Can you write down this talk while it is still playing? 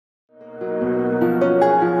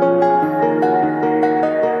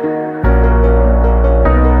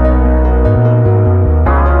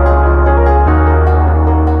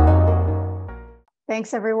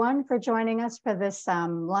Thanks everyone for joining us for this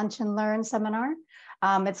Lunch and Learn seminar.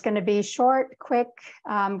 It's going to be short, quick.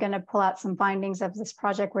 I'm going to pull out some findings of this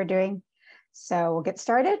project we're doing. So we'll get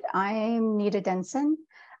started. I'm Nida Denson,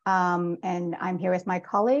 and I'm here with my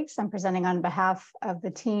colleagues. I'm presenting on behalf of the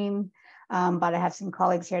team, but I have some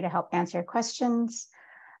colleagues here to help answer your questions.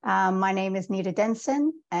 My name is Nida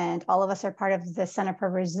Denson, and all of us are part of the Center for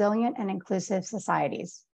Resilient and Inclusive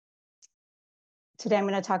Societies. Today, I'm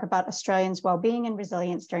going to talk about Australians' well-being and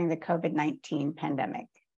resilience during the COVID-19 pandemic.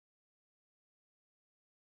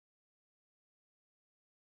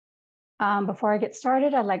 Before I get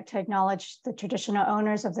started, I'd like to acknowledge the traditional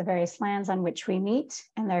owners of the various lands on which we meet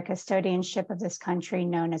and their custodianship of this country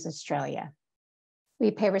known as Australia.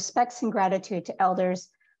 We pay respects and gratitude to elders,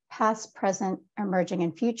 past, present, emerging,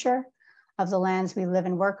 and future, of the lands we live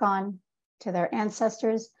and work on, to their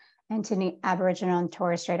ancestors, and to the Aboriginal and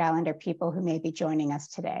Torres Strait Islander people who may be joining us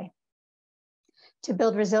today. To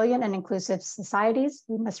build resilient and inclusive societies,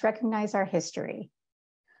 we must recognize our history.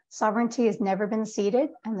 Sovereignty has never been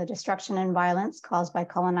ceded, and the destruction and violence caused by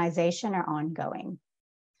colonization are ongoing.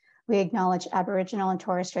 We acknowledge Aboriginal and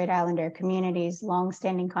Torres Strait Islander communities'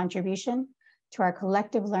 longstanding contribution to our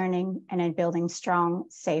collective learning and in building strong,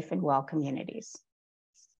 safe, and well communities.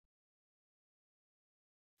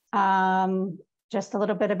 Just a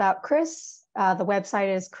little bit about CRIS. The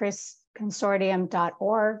website is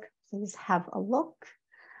crisconsortium.org. Please have a look.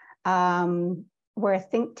 We're a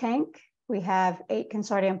think tank. We have 8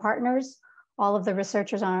 consortium partners. All of the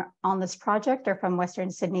researchers on this project are from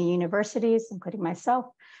Western Sydney universities, including myself,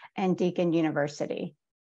 and Deakin University.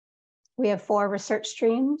 We have 4 research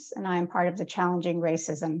streams, and I am part of the Challenging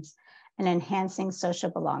Racisms and Enhancing Social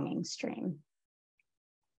Belonging stream.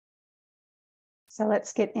 So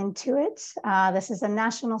let's get into it. This is a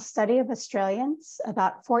national study of Australians,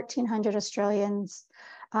 about 1,400 Australians,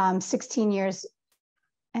 16 years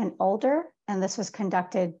and older, and this was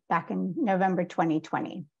conducted back in November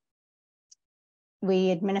 2020.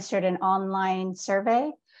 We administered an online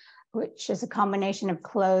survey, which is a combination of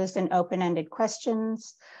closed and open-ended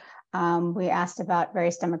questions. We asked about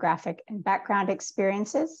various demographic and background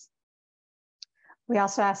experiences. We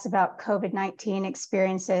also asked about COVID-19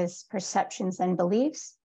 experiences, perceptions, and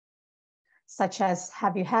beliefs, such as,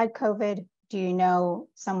 have you had COVID? Do you know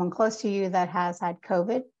someone close to you that has had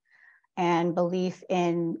COVID? And belief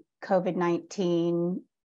in COVID-19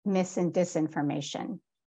 mis and disinformation.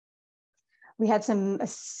 We had a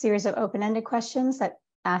series of open-ended questions that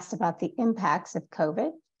asked about the impacts of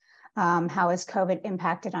COVID. How has COVID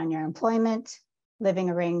impacted on your employment, living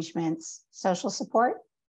arrangements, social support?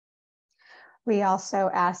 We also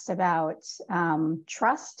asked about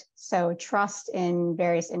trust. So trust in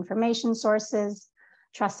various information sources,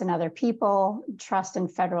 trust in other people, trust in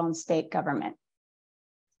federal and state government.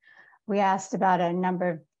 We asked about a number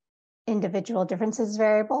of individual differences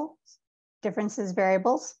variables,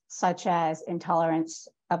 such as intolerance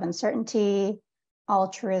of uncertainty,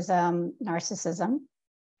 altruism, narcissism.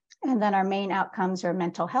 And then our main outcomes are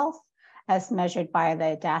mental health, as measured by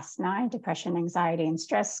the DASS-9, Depression, Anxiety, and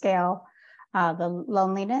Stress Scale, the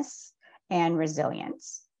loneliness, and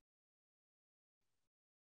resilience.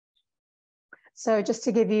 So just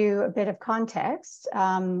to give you a bit of context,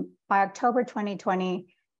 by October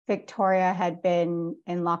 2020, Victoria had been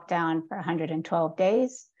in lockdown for 112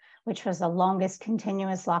 days, which was the longest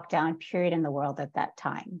continuous lockdown period in the world at that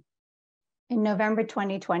time. In November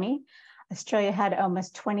 2020, Australia had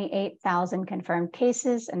almost 28,000 confirmed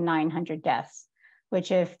cases and 900 deaths,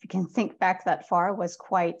 which, if you can think back that far, was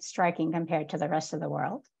quite striking compared to the rest of the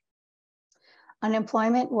world.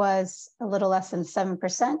 Unemployment was a little less than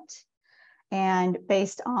 7%. And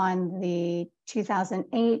based on the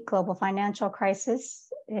 2008 global financial crisis,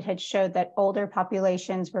 it had showed that older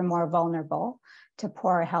populations were more vulnerable to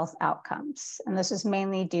poorer health outcomes. And this was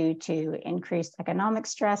mainly due to increased economic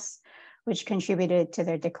stress, which contributed to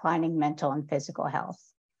their declining mental and physical health.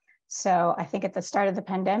 So I think at the start of the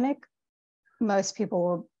pandemic, most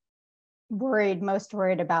people were most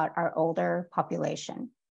worried about our older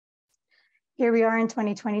population. Here we are in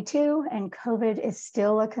 2022, and COVID is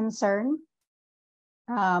still a concern.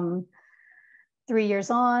 3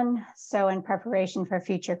 years on, so in preparation for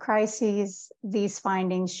future crises, these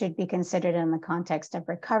findings should be considered in the context of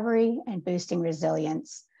recovery and boosting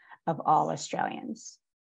resilience of all Australians.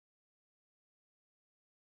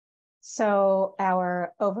 So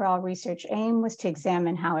our overall research aim was to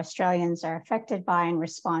examine how Australians are affected by and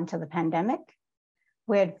respond to the pandemic.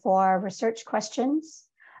 We had 4 research questions.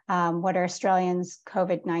 What are Australians'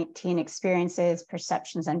 COVID-19 experiences,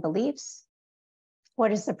 perceptions, and beliefs?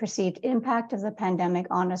 What is the perceived impact of the pandemic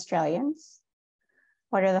on Australians?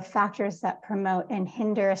 What are the factors that promote and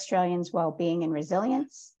hinder Australians' well-being and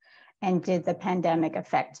resilience? And did the pandemic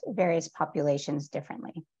affect various populations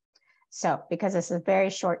differently? So because this is a very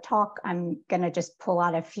short talk, I'm going to just pull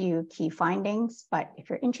out a few key findings, but if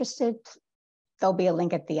you're interested, there'll be a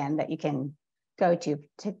link at the end that you can go to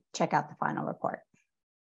check out the final report.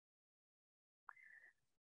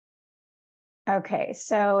 Okay,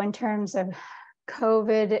 so in terms of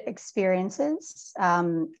COVID experiences,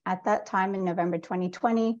 at that time in November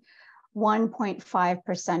 2020,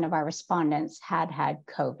 1.5% of our respondents had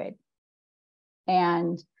COVID.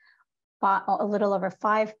 And a little over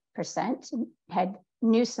 5%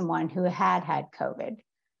 knew someone who had COVID.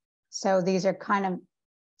 So these are kind of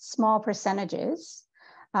small percentages,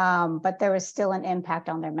 but there was still an impact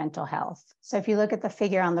on their mental health. So if you look at the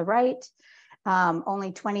figure on the right,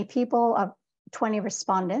 only 20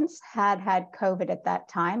 respondents had COVID at that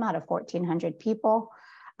time out of 1,400 people,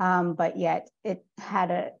 but yet it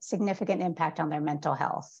had a significant impact on their mental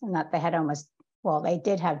health, and that they had they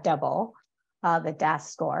did have double the DAS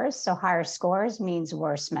scores. So higher scores means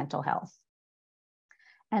worse mental health.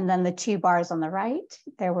 And then the two bars on the right,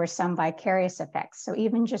 there were some vicarious effects. So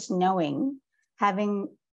even just having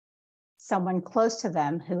someone close to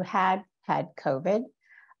them who had COVID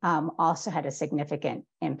also had a significant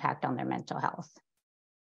impact on their mental health.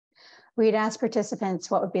 We'd asked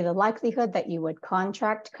participants what would be the likelihood that you would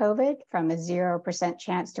contract COVID from a 0%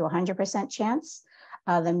 chance to 100% chance.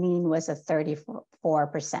 The mean was a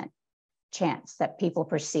 34% chance that people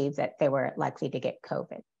perceived that they were likely to get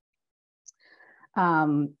COVID.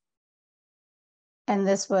 And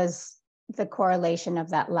this was the correlation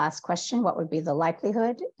of that last question, what would be the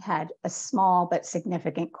likelihood, had a small but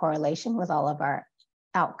significant correlation with all of our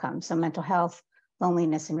outcomes. So mental health,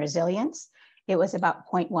 loneliness, and resilience, it was about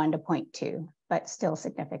 0.1 to 0.2, but still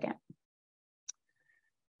significant.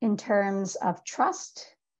 In terms of trust,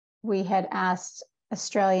 we had asked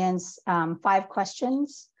Australians 5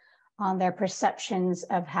 questions on their perceptions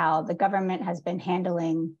of how the government has been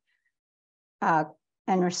handling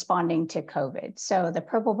and responding to COVID. So the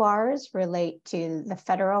purple bars relate to the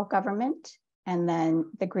federal government, and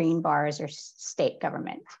then the green bars are state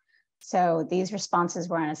government. So these responses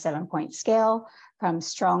were on a 7-point scale from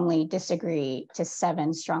strongly disagree to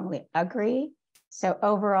 7 strongly agree. So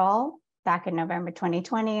overall, back in November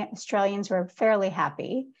 2020, Australians were fairly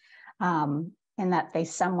happy in that they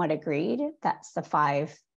somewhat agreed. That's the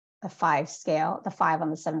 5 scale, the 5 on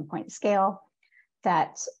the 7-point scale,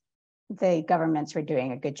 that the governments were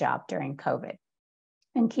doing a good job during COVID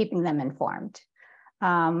and keeping them informed.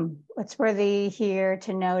 What's worthy here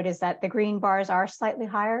to note is that the green bars are slightly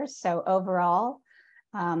higher. So overall,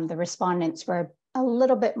 the respondents were a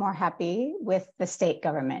little bit more happy with the state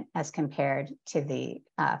government as compared to the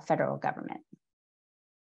federal government.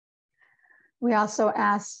 We also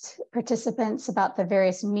asked participants about the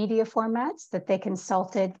various media formats that they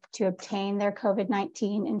consulted to obtain their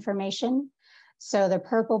COVID-19 information. So the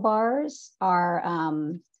purple bars are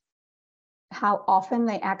how often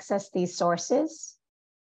they access these sources,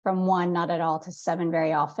 from 1, not at all, to 7,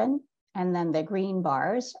 very often. And then the green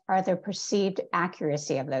bars are the perceived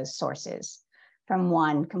accuracy of those sources, from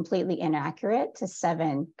 1, completely inaccurate, to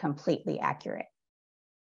 7, completely accurate.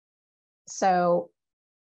 So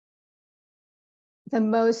the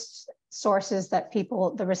most sources that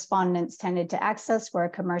the respondents tended to access were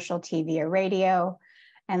commercial TV or radio,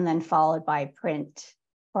 and then followed by print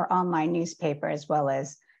or online newspaper, as well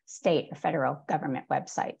as state or federal government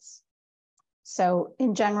websites. So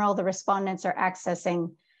in general, the respondents are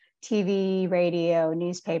accessing TV, radio,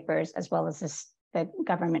 newspapers, as well as the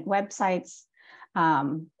government websites.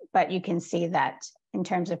 But you can see that in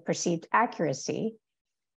terms of perceived accuracy,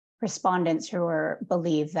 respondents who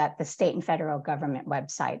believe that the state and federal government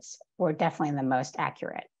websites were definitely the most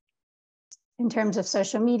accurate. In terms of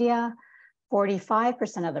social media,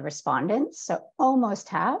 45% of the respondents, so almost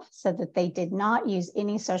half, said that they did not use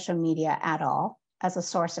any social media at all as a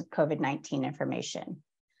source of COVID-19 information.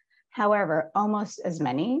 However, almost as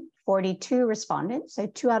many, 42 respondents, so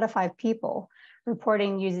 2 out of 5 people,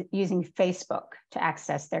 reporting using Facebook to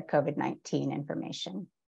access their COVID-19 information.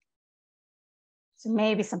 So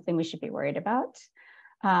maybe something we should be worried about.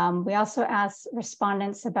 We also asked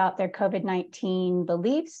respondents about their COVID-19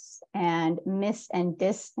 beliefs and mis and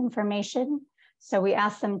disinformation. So we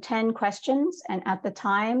asked them 10 questions, and at the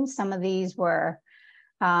time, some of these were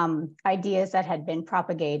ideas that had been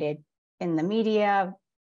propagated in the media,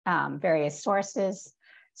 various sources.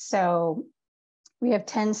 So we have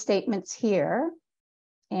 10 statements here,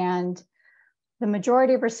 and the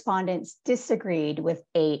majority of respondents disagreed with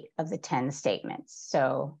 8 of the 10 statements.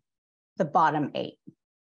 So the bottom 8.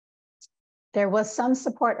 There was some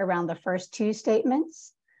support around the first two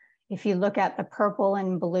statements. If you look at the purple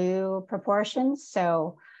and blue proportions,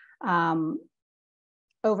 so over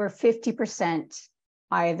 50%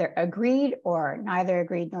 either agreed or neither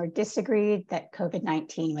agreed nor disagreed that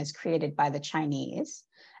COVID-19 was created by the Chinese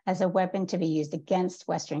as a weapon to be used against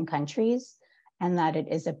Western countries, and that it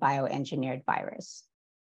is a bioengineered virus.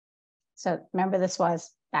 So remember, this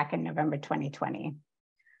was back in November 2020.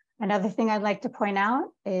 Another thing I'd like to point out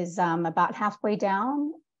is about halfway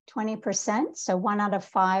down, 20%, so 1 out of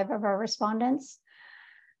 5 of our respondents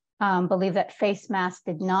believe that face masks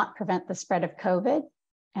did not prevent the spread of COVID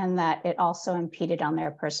and that it also impeded on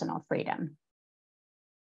their personal freedom.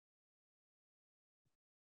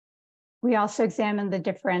 We also examined the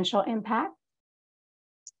differential impact,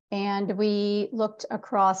 and we looked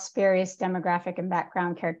across various demographic and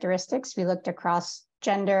background characteristics. We looked across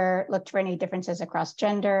gender, looked for any differences across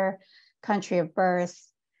gender, country of birth,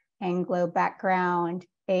 Anglo background,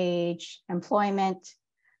 age, employment,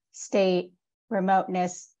 state,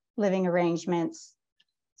 remoteness, living arrangements,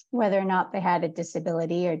 whether or not they had a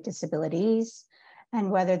disability or disabilities,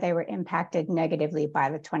 and whether they were impacted negatively by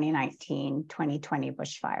the 2019-2020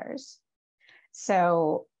 bushfires.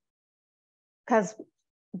 So, because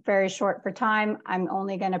very short for time, I'm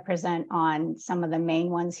only going to present on some of the main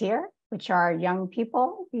ones here, which are young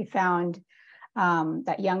people. We found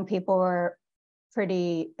that young people were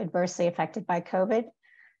pretty adversely affected by COVID,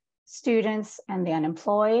 students and the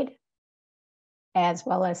unemployed, as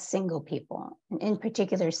well as single people, and in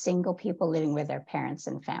particular, single people living with their parents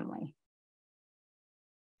and family.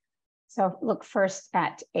 So look first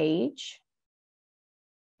at age.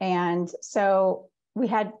 And so we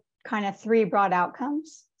had kind of 3 broad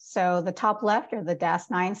outcomes. So the top left are the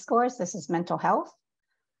DAS-9 scores. This is mental health,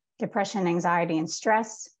 depression, anxiety, and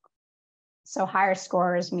stress. So higher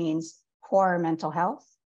scores means poor mental health.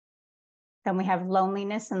 Then we have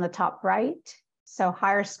loneliness in the top right. So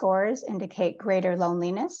higher scores indicate greater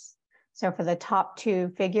loneliness. So for the top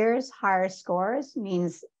 2 figures, higher scores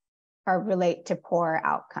means or relate to poor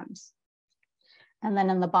outcomes. And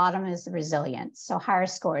then in the bottom is the resilience. So higher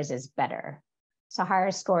scores is better. So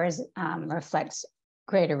higher scores reflects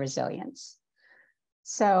greater resilience.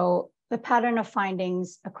 So the pattern of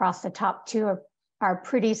findings across the top 2 are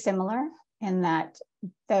pretty similar in that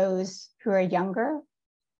those who are younger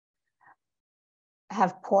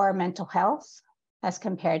have poor mental health as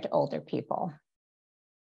compared to older people.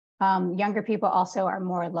 Younger people also are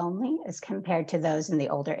more lonely as compared to those in the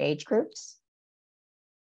older age groups.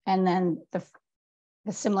 And then the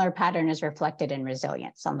similar pattern is reflected in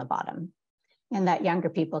resilience on the bottom, in that younger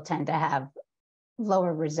people tend to have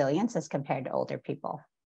lower resilience as compared to older people.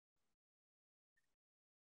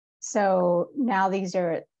 So now these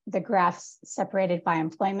are the graphs separated by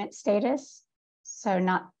employment status. So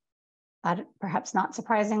perhaps not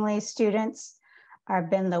surprisingly, students have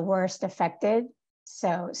been the worst affected.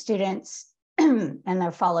 So students, and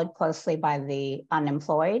they're followed closely by the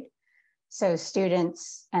unemployed. So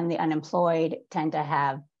students and the unemployed tend to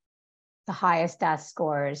have the highest DAS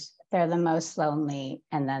scores. They're the most lonely,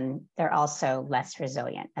 and then they're also less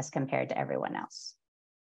resilient as compared to everyone else.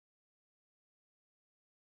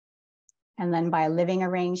 And then by living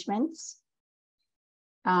arrangements,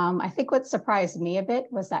 I think what surprised me a bit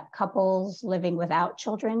was that couples living without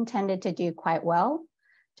children tended to do quite well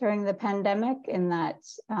during the pandemic, in that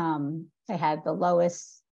they had the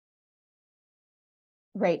lowest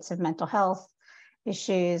rates of mental health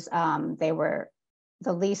issues. They were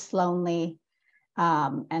the least lonely,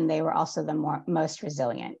 and they were also the most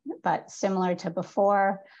resilient. But similar to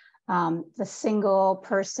before, the single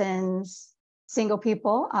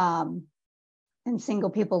people, and single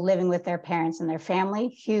people living with their parents and their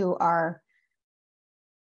family, who are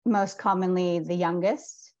most commonly the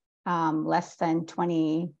youngest, less than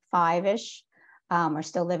 25-ish, are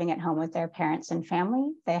still living at home with their parents and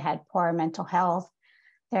family. They had poor mental health,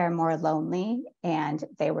 they're more lonely, and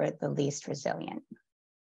they were the least resilient.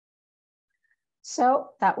 So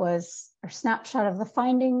that was a snapshot of the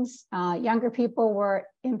findings. Younger people were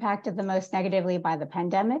impacted the most negatively by the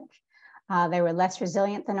pandemic. They were less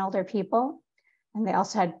resilient than older people, and they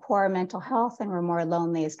also had poor mental health and were more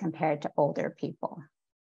lonely as compared to older people.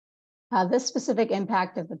 This specific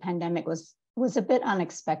impact of the pandemic was a bit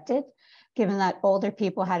unexpected, given that older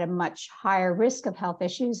people had a much higher risk of health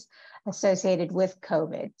issues associated with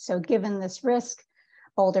COVID. So given this risk,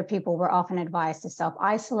 older people were often advised to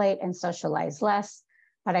self-isolate and socialize less.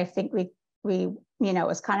 But I think it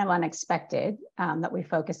was kind of unexpected that we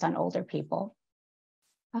focused on older people,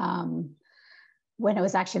 when it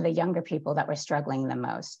was actually the younger people that were struggling the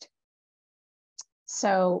most.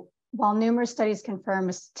 So while numerous studies confirm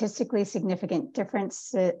a statistically significant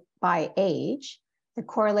difference by age, the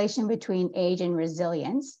correlation between age and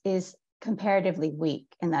resilience is comparatively weak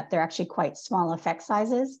in that they're actually quite small effect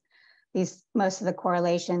sizes. Most of the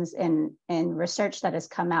correlations in research that has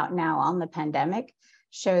come out now on the pandemic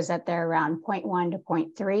shows that they're around 0.1 to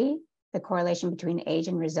 0.3, the correlation between age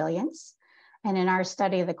and resilience. And in our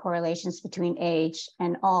study, the correlations between age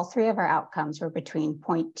and all three of our outcomes were between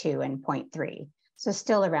 0.2 and 0.3. So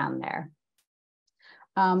still around there.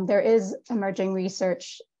 There is emerging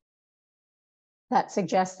research that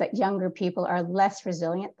suggests that younger people are less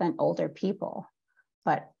resilient than older people.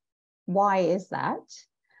 But why is that?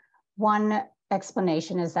 One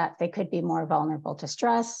explanation is that they could be more vulnerable to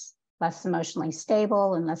stress, less emotionally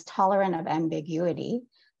stable, and less tolerant of ambiguity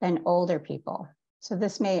than older people. So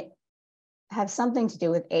this may have something to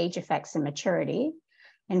do with age effects and maturity.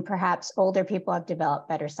 And perhaps older people have developed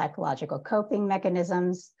better psychological coping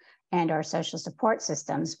mechanisms and our social support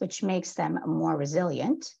systems, which makes them more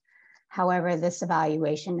resilient. However, this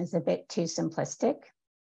evaluation is a bit too simplistic.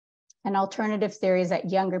 An alternative theory is that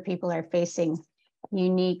younger people are facing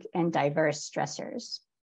unique and diverse stressors.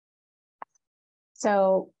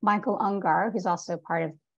 So Michael Ungar, who's also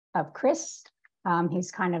part of CRIS,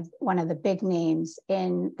 he's kind of one of the big names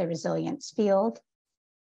in the resilience field.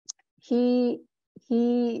 He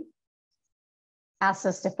asked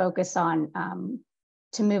us to focus on,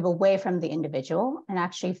 to move away from the individual and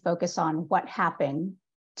actually focus on what happened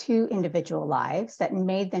to individual lives that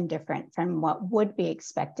made them different from what would be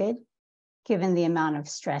expected given the amount of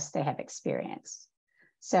stress they have experienced.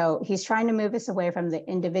 So he's trying to move us away from the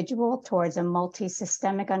individual towards a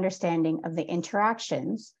multi-systemic understanding of the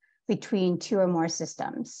interactions between two or more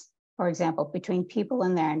systems, for example, between people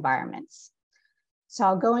and their environments. So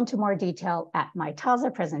I'll go into more detail at my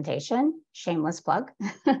TASA presentation, shameless plug,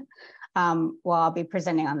 while I'll be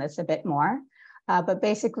presenting on this a bit more. But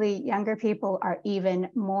basically, younger people are even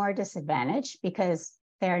more disadvantaged because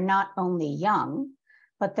they're not only young,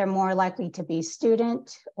 but they're more likely to be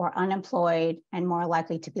student or unemployed and more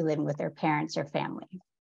likely to be living with their parents or family.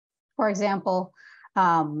 For example,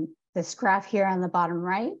 this graph here on the bottom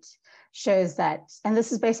right shows that, and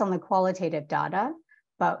this is based on the qualitative data,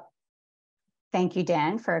 but thank you,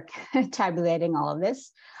 Dan, for tabulating all of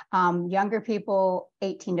this. Younger people,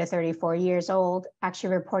 18 to 34 years old,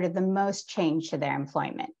 actually reported the most change to their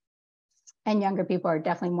employment. And younger people are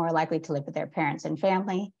definitely more likely to live with their parents and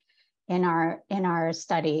family. In our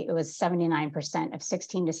study, it was 79% of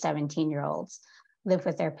 16 to 17-year-olds live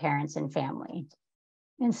with their parents and family.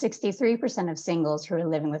 And 63% of singles who are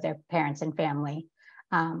living with their parents and family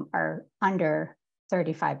are under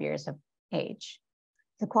 35 years of age.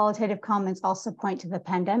 The qualitative comments also point to the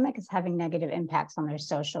pandemic as having negative impacts on their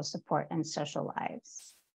social support and social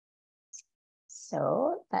lives.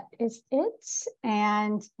 So that is it.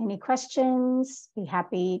 And any questions, be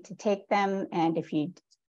happy to take them. And if you'd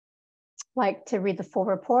like to read the full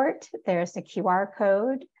report, there's the QR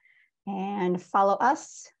code, and follow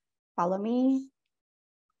us, follow me.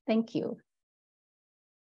 Thank you.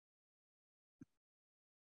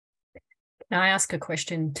 Can I ask a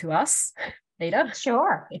question to us, Nida?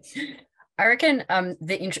 Sure. I reckon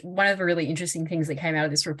one of the really interesting things that came out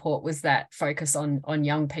of this report was that focus on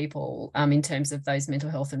young people in terms of those mental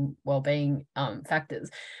health and wellbeing factors.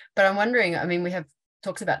 But I'm wondering, I mean, we have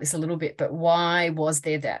talked about this a little bit, but why was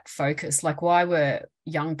there that focus? Like, why were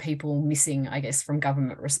young people missing, I guess, from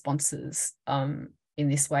government responses in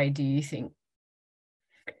this way, do you think?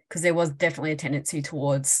 Because there was definitely a tendency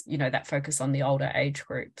towards, you know, that focus on the older age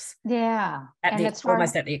groups. Yeah. And it's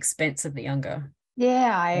almost at the expense of the younger.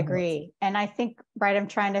 Yeah, I agree. And I think, right, I'm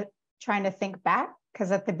trying to think back,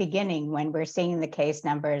 because at the beginning, when we're seeing the case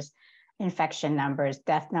numbers, infection numbers,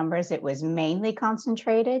 death numbers, it was mainly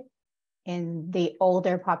concentrated in the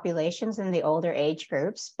older populations and the older age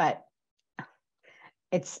groups, but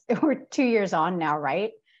we're 2 years on now,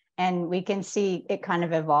 right? And we can see it kind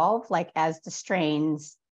of evolve, like as the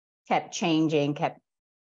strains kept changing,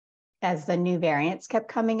 as the new variants kept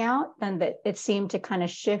coming out, then that it seemed to kind of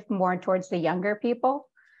shift more towards the younger people.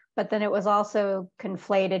 But then it was also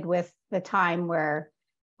conflated with the time where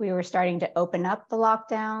we were starting to open up the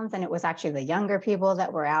lockdowns, and it was actually the younger people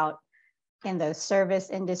that were out in those service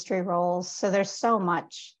industry roles. So there's so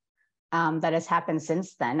much that has happened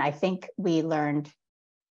since then. I think we learned,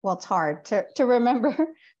 well, it's hard to remember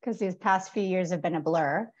because these past few years have been a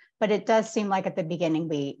blur, but it does seem like at the beginning,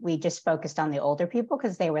 we just focused on the older people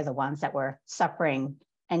because they were the ones that were suffering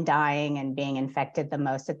and dying and being infected the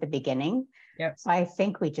most at the beginning. Yeah. So I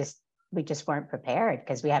think we just weren't prepared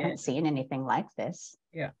because we haven't seen anything like this.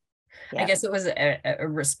 Yeah. I guess it was a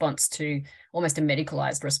response to almost a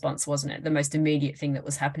medicalized response, wasn't it? The most immediate thing that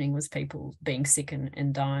was happening was people being sick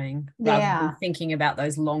and dying, rather than thinking about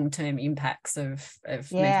those long-term impacts of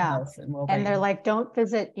mental health and well-being. And they're like, don't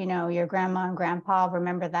visit, your grandma and grandpa.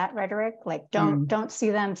 Remember that rhetoric? Like, don't see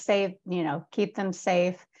them, save, keep them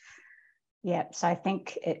safe. Yep. So I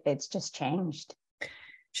think it's just changed.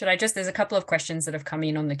 There's a couple of questions that have come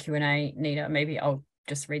in on the Q&A, Nida. Maybe I'll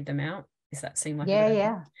just read them out. Does that seem like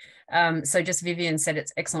so just Vivian said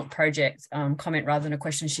it's excellent project, comment rather than a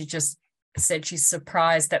question. She just said she's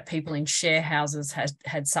surprised that people in share houses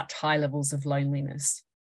had such high levels of loneliness.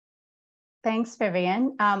 Thanks,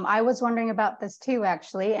 Vivian. I was wondering about this too,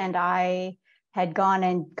 actually, and I had gone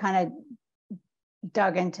and kind of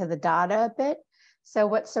dug into the data a bit. So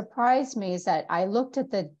what surprised me is that I looked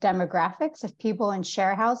at the demographics of people in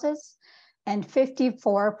share houses, and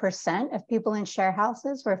 54% of people in share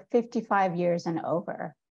houses were 55 years and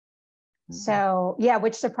over. So yeah,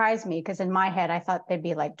 which surprised me, because in my head, I thought they'd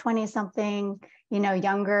be like 20 something,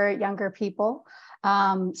 younger people.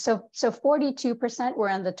 So 42% were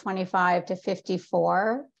in the 25 to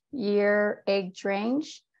 54 year age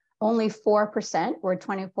range. Only 4% were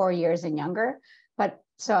 24 years and younger. But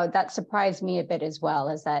so that surprised me a bit as well,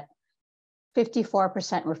 is that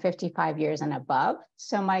 54% were 55 years and above.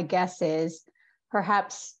 So my guess is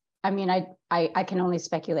perhaps, I can only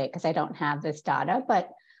speculate because I don't have this data, but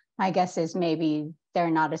my guess is maybe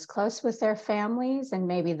they're not as close with their families, and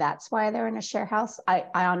maybe that's why they're in a share house. I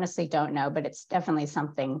honestly don't know, but it's definitely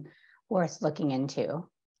something worth looking into.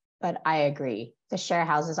 But I agree. The share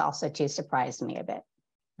houses also too surprised me a bit.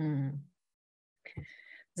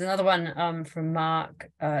 There's another one from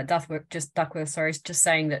Mark Duckworth, just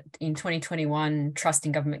saying that in 2021, trust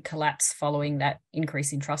in government collapsed following that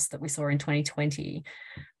increase in trust that we saw in 2020.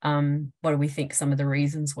 What do we think some of the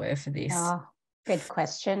reasons were for this? Good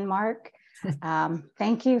question, Mark.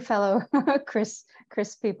 Thank you, fellow CRIS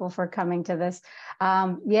people, for coming to this.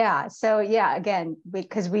 Again,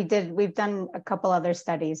 because we've done a couple other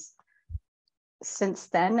studies since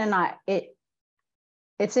then, and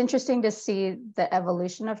it's interesting to see the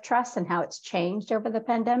evolution of trust and how it's changed over the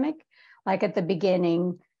pandemic. Like at the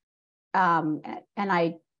beginning, and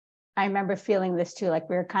I remember feeling this too, like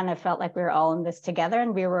felt like we were all in this together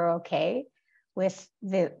and we were okay with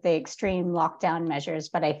the extreme lockdown measures.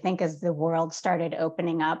 But I think as the world started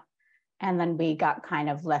opening up and then we got kind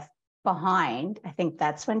of left behind, I think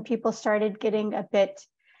that's when people started getting a bit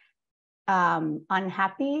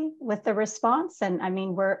unhappy with the response. And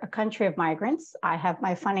we're a country of migrants. I have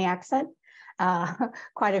my funny accent.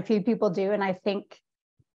 Quite a few people do. And I think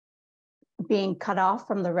being cut off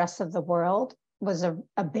from the rest of the world was a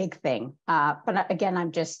big thing. But again,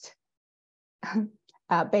 I'm just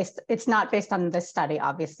it's not based on this study,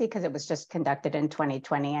 obviously, because it was just conducted in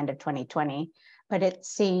 2020, end of 2020. But it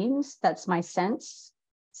seems, that's my sense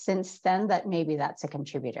since then, that maybe that's a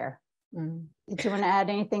contributor. Did you want to add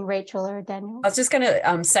anything, Rachel or Daniel? I was just going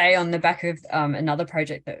to say, on the back of another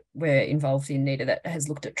project that we're involved in, Nida, that has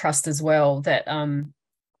looked at trust as well, that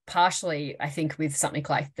partially, I think, with something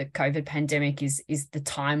like the COVID pandemic is the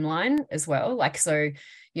timeline as well. Like, so,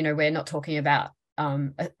 we're not talking about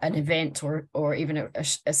an event or even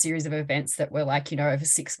a series of events that were like, over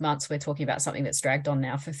 6 months. We're talking about something that's dragged on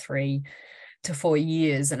now for 3 to 4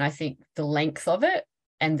 years. And I think the length of it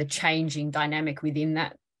and the changing dynamic within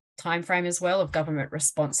that time frame as well of government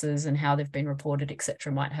responses and how they've been reported,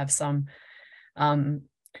 etc., might have some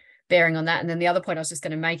bearing on that. And then the other point I was just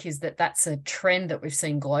going to make is that that's a trend that we've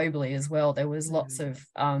seen globally as well. There was lots of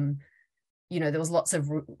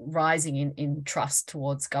rising in trust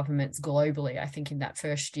towards governments globally, I think, in that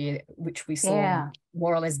first year, which we saw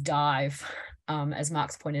more or less dive, as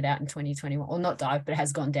Mark's pointed out, in 2021, or not dive, but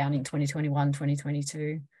has gone down in 2021,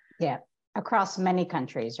 2022. Yeah, across many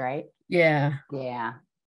countries, right? Yeah.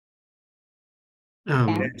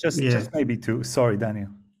 Just maybe sorry, Daniel.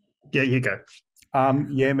 Yeah, you go.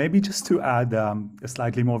 Maybe just to add a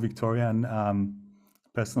slightly more Victorian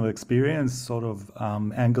personal experience sort of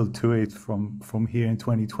angle to it from here in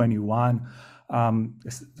 2021.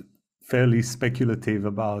 It's fairly speculative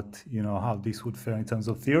about how this would fare in terms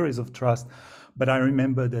of theories of trust. But I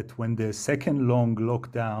remember that when the second long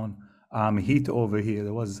lockdown hit over here,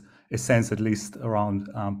 there was a sense, at least around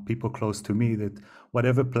people close to me, that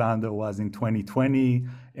whatever plan there was in 2020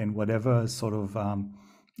 and whatever sort of,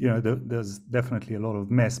 there's definitely a lot of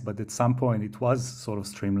mess, but at some point it was sort of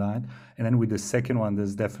streamlined. And then with the second one,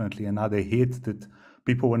 there's definitely another hit that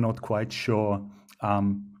people were not quite sure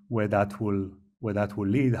where that will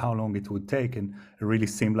lead, how long it would take. And it really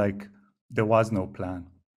seemed like there was no plan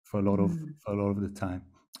for a lot of the time.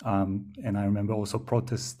 And I remember also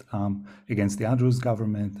protests against the Andrews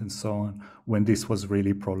government and so on when this was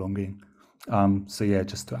really prolonging. So yeah,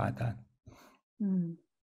 just to add that. Mm.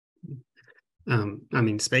 I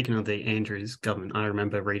mean, speaking of the Andrews government, I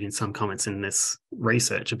remember reading some comments in this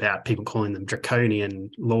research about people calling them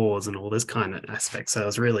draconian laws and all this kind of aspect. So it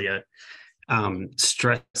was really a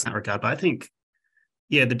stress in that regard. But I think,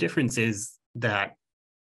 yeah, the difference is that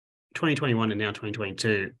 2021 and now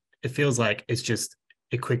 2022, it feels like it's just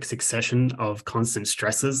a quick succession of constant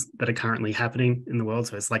stresses that are currently happening in the world.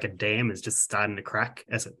 So it's like a dam is just starting to crack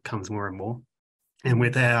as it comes more and more. And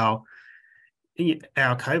with our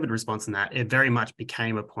COVID response in that, it very much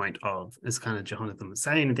became a point of, as kind of Jehonathan was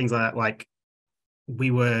saying and things like that, like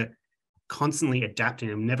we were constantly adapting.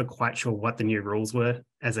 I'm never quite sure what the new rules were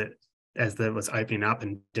as there was opening up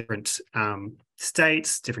in different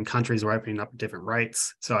states, different countries were opening up at different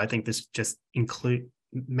rates. So I think this just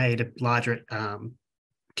made a larger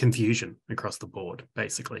confusion across the board,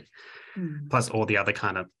 basically. Plus all the other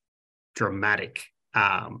kind of dramatic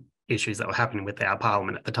issues that were happening with our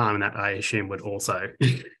parliament at the time, and that I assume would also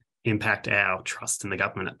impact our trust in the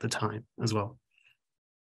government at the time as well.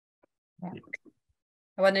 Yeah.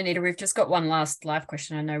 I wonder, Nida, we've just got one last live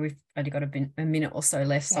question. I know we've only got a minute or so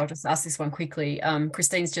left, so I'll just ask this one quickly.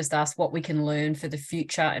 Christine's just asked what we can learn for the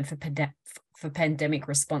future and for pandemic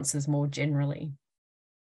responses more generally.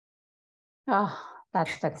 Oh,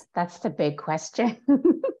 that's the big question.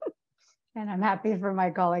 And I'm happy for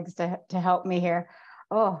my colleagues to help me here.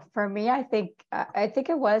 Oh, for me, I think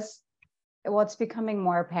it's becoming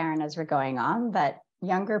more apparent as we're going on that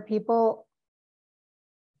younger people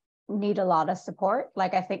need a lot of support.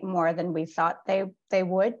 Like, I think more than we thought they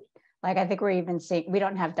would. Like, I think we're even seeing, we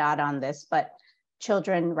don't have data on this, but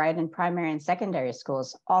children right in primary and secondary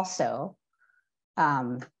schools also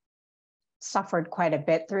suffered quite a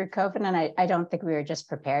bit through COVID. And I don't think we were just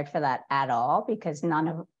prepared for that at all, because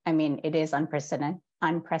it is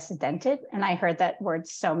unprecedented. And I heard that word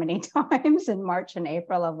so many times in March and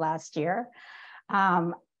April of last year.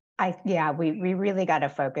 We really got to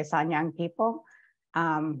focus on young people.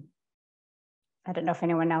 I don't know if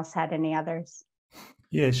anyone else had any others.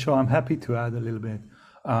 Yeah, sure. I'm happy to add a little bit.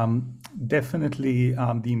 Definitely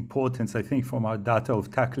the importance, I think, from our data of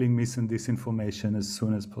tackling mis and disinformation as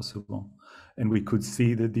soon as possible. And we could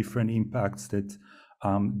see the different impacts that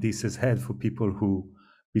this has had for people who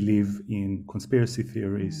believe in conspiracy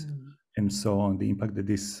theories and so on, the impact that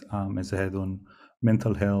this has had on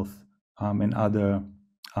mental health and other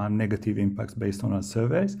negative impacts based on our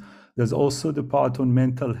surveys. There's also the part on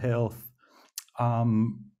mental health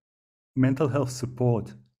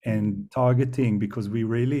support and targeting, because we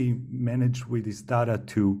really managed with this data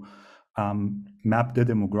to map the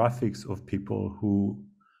demographics of people who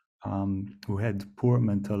had poor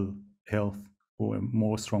mental health, who were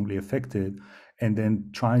more strongly affected, and then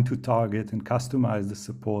trying to target and customize the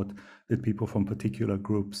support that people from particular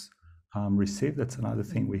groups receive. That's another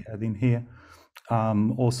thing we had in here.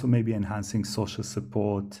 Also maybe enhancing social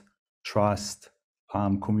support, trust,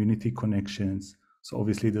 community connections. So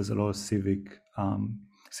obviously there's a lot of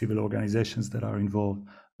civil organizations that are involved.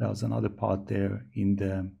 That was another part there in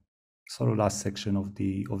the sort of last section of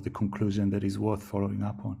the conclusion that is worth following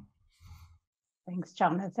up on. Thanks,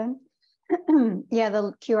 Jehonathan. Yeah,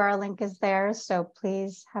 the QR link is there, so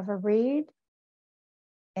please have a read.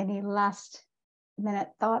 Any last minute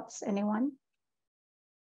thoughts, anyone?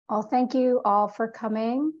 Well, thank you all for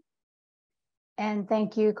coming. And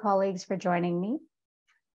thank you, colleagues, for joining me.